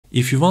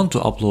If you want to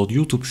upload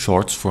YouTube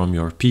Shorts from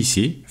your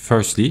PC,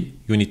 firstly,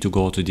 you need to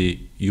go to the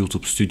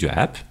YouTube Studio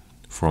app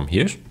from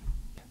here.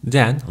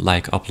 Then,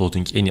 like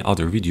uploading any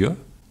other video,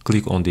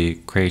 click on the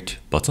Create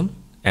button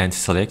and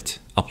select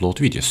Upload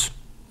Videos.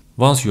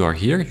 Once you are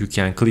here, you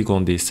can click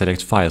on the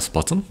Select Files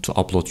button to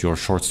upload your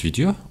Shorts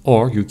video,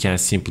 or you can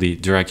simply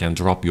drag and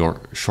drop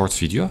your Shorts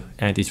video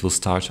and it will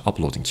start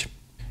uploading.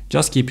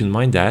 Just keep in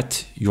mind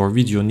that your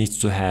video needs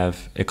to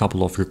have a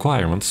couple of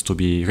requirements to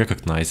be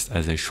recognized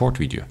as a short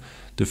video.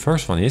 The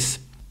first one is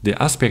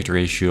the aspect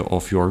ratio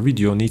of your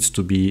video needs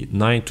to be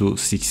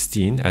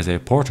 9:16 as a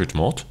portrait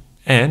mode,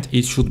 and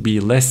it should be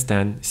less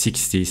than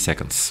 60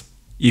 seconds.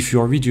 If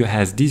your video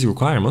has these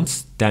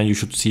requirements, then you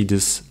should see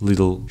this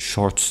little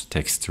short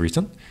text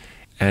written.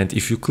 And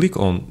if you click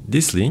on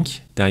this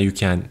link, then you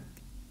can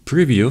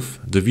preview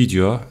the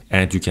video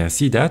and you can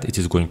see that it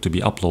is going to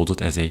be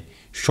uploaded as a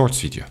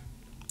shorts video.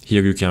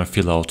 Here you can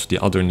fill out the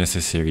other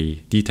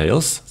necessary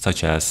details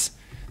such as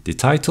the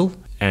title,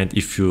 and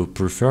if you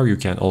prefer, you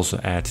can also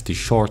add the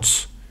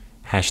shorts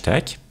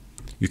hashtag.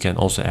 You can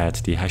also add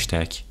the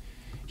hashtag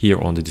here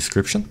on the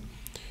description.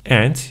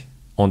 And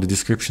on the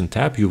description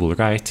tab, you will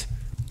write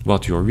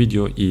what your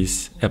video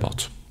is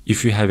about.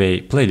 If you have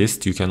a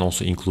playlist, you can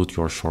also include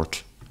your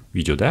short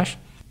video there.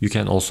 You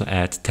can also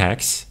add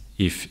tags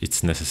if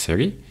it's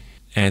necessary.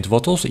 And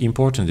what also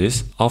important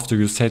is, after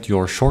you set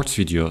your shorts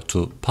video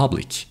to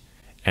public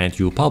and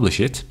you publish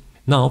it,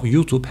 now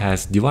YouTube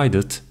has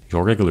divided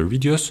your regular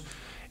videos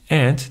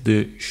and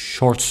the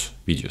shorts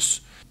videos.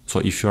 So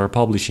if you are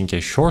publishing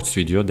a shorts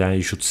video, then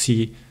you should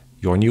see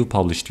your new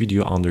published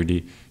video under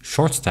the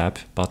shorts tab,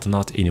 but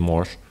not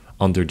anymore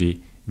under the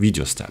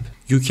videos tab.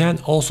 You can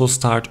also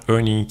start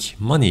earning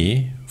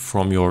money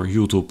from your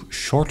YouTube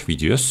short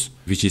videos,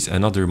 which is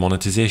another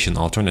monetization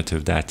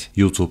alternative that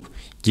YouTube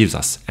gives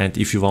us. And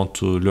if you want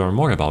to learn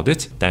more about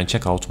it, then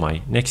check out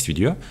my next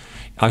video.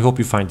 I hope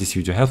you find this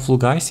video helpful,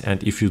 guys,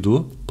 and if you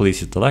do, please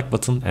hit the like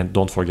button and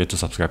don't forget to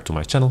subscribe to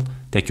my channel.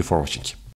 Thank you for watching.